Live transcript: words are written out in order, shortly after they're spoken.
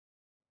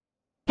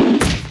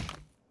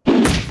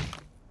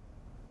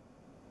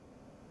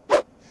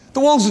The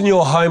walls in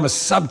your home are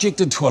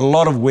subjected to a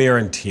lot of wear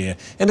and tear,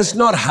 and it's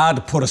not hard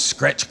to put a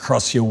scratch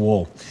across your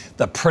wall.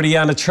 They're pretty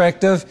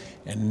unattractive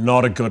and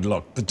not a good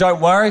look. But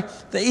don't worry,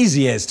 they're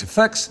easy as to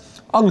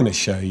fix. I'm going to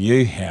show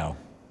you how.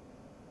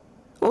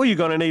 All you're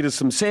going to need is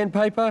some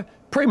sandpaper,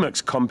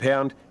 pre-mixed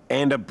compound,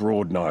 and a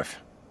broad knife.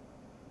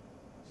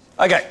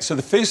 Okay, so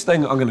the first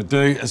thing I'm going to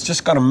do is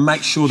just got to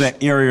make sure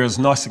that area is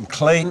nice and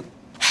clean.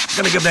 I'm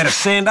going to give that a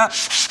sand up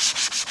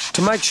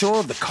to make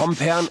sure the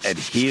compound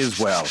adheres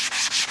well.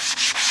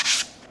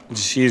 I'm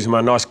just using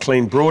my nice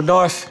clean broad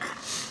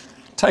knife.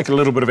 Take a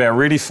little bit of our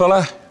ready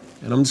filler,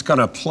 and I'm just going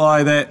to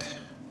apply that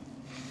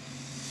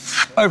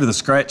over the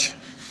scratch.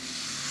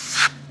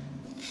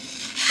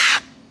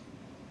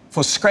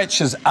 For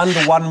scratches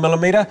under 1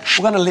 millimetre,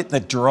 we're going to let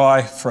that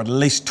dry for at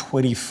least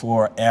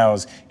 24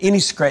 hours. Any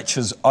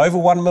scratches over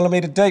 1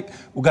 millimetre deep,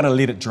 we're going to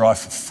let it dry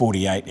for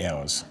 48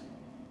 hours.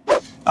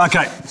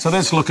 Okay, so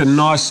that's looking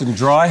nice and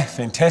dry,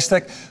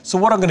 fantastic. So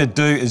what I'm going to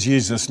do is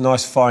use this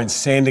nice fine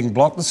sanding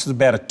block. This is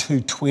about a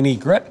 220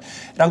 grit.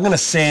 And I'm going to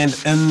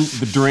sand in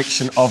the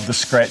direction of the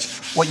scratch.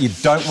 What you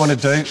don't want to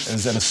do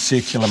is in a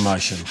circular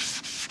motion.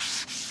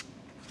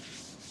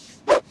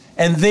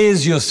 And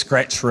there's your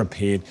scratch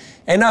repaired.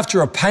 And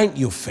after a paint,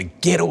 you'll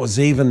forget it was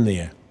even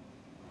there.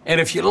 And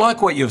if you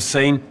like what you've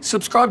seen,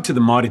 subscribe to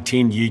the Mitre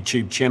 10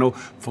 YouTube channel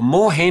for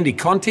more handy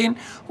content,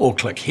 or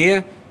click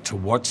here to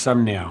watch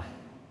some now.